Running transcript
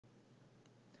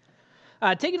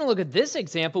Taking a look at this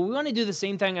example, we want to do the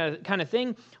same kind of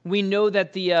thing. We know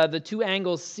that the two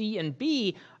angles C and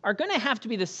B are going to have to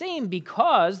be the same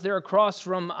because they're across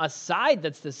from a side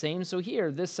that's the same. So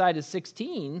here, this side is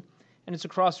 16, and it's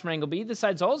across from angle B. This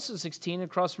side's also 16,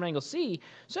 across from angle C.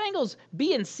 So angles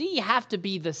B and C have to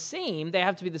be the same. They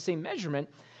have to be the same measurement.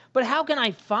 But how can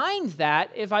I find that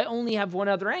if I only have one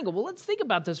other angle? Well, let's think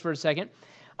about this for a second.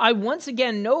 I once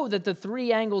again know that the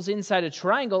three angles inside a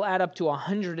triangle add up to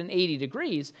 180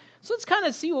 degrees. So let's kind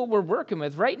of see what we're working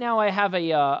with. Right now I have a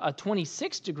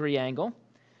 26-degree angle.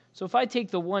 So if I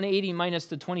take the 180 minus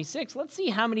the 26, let's see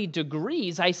how many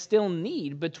degrees I still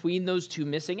need between those two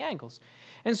missing angles.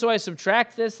 And so I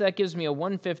subtract this. That gives me a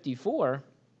 154.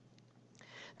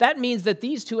 That means that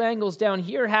these two angles down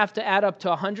here have to add up to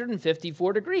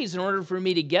 154 degrees in order for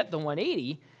me to get the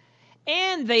 180.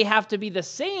 And they have to be the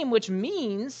same, which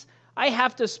means I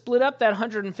have to split up that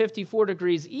 154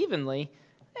 degrees evenly.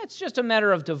 It's just a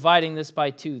matter of dividing this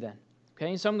by 2 then.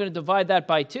 Okay, so I'm going to divide that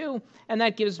by 2, and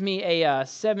that gives me a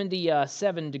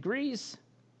 77 degrees,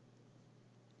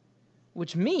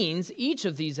 which means each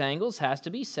of these angles has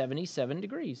to be 77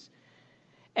 degrees.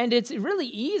 And it's really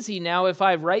easy now. If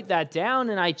I write that down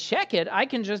and I check it, I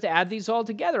can just add these all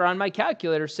together on my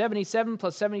calculator, 77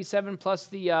 plus 77 plus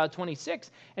the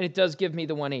 26, and it does give me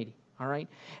the 180, all right?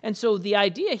 And so the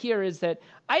idea here is that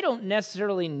I don't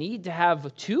necessarily need to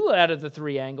have 2 out of the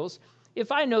 3 angles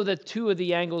if I know that 2 of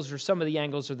the angles or some of the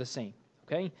angles are the same,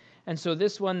 okay? And so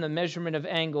this one, the measurement of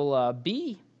angle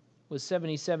B was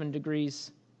 77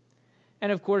 degrees.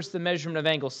 And of course, the measurement of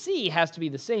angle C has to be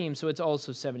the same, so it's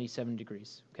also 77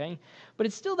 degrees, okay? But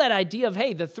it's still that idea of,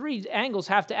 hey, the 3 angles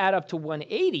have to add up to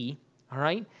 180, all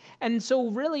right? And so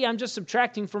really, I'm just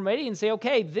subtracting from 180 and say,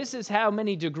 okay, this is how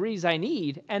many degrees I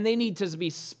need, and they need to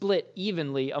be split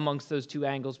evenly amongst those 2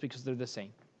 angles because they're the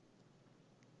same.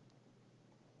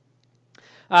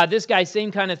 This guy,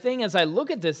 same kind of thing. As I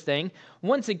look at this thing,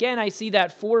 once again, I see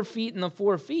that 4 feet and the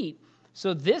 4 feet.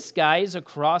 So this guy is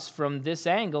across from this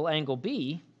angle, angle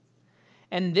B,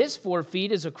 and this 4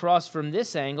 feet is across from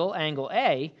this angle, angle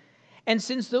A. And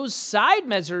since those side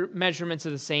measurements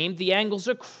are the same, the angles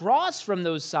across from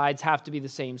those sides have to be the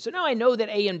same. So now I know that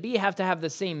A and B have to have the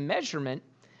same measurement.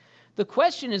 The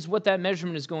question is what that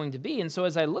measurement is going to be. And so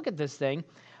as I look at this thing,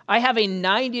 I have a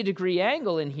 90-degree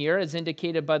angle in here, as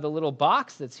indicated by the little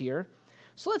box that's here.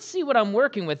 So let's see what I'm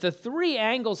working with. The 3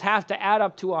 angles have to add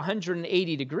up to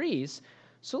 180 degrees.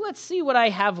 So let's see what I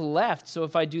have left. So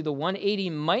if I do the 180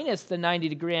 minus the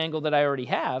 90-degree angle that I already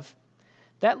have,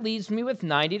 that leaves me with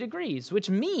 90 degrees, which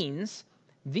means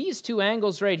these 2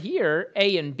 angles right here,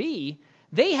 A and B,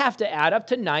 they have to add up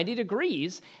to 90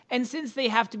 degrees. And since they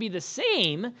have to be the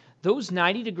same, those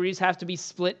 90 degrees have to be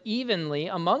split evenly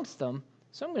amongst them.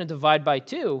 So I'm going to divide by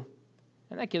 2,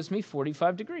 and that gives me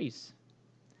 45 degrees.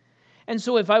 And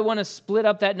so if I want to split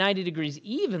up that 90 degrees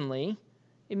evenly,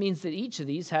 it means that each of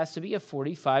these has to be a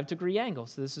 45-degree angle.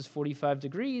 So this is 45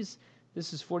 degrees,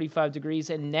 this is 45 degrees,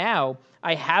 and now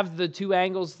I have the 2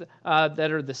 angles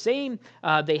that are the same.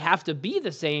 They have to be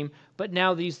the same, but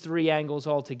now these 3 angles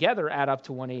all together add up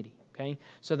to 180, okay?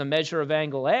 So the measure of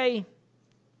angle A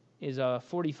is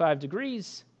 45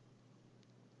 degrees,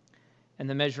 and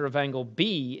the measure of angle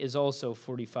B is also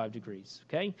 45 degrees,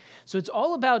 okay? So it's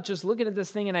all about just looking at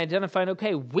this thing and identifying,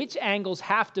 okay, which angles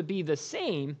have to be the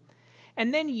same,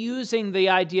 and then using the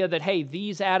idea that, hey,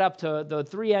 these add up to, the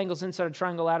 3 angles inside a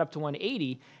triangle add up to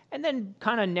 180, and then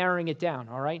kind of narrowing it down,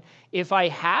 all right? If I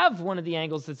have one of the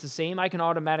angles that's the same, I can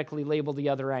automatically label the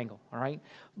other angle, all right?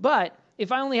 But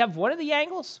if I only have one of the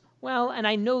angles, well, and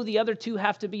I know the other 2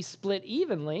 have to be split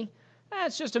evenly,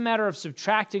 it's just a matter of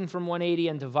subtracting from 180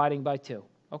 and dividing by 2,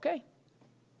 okay?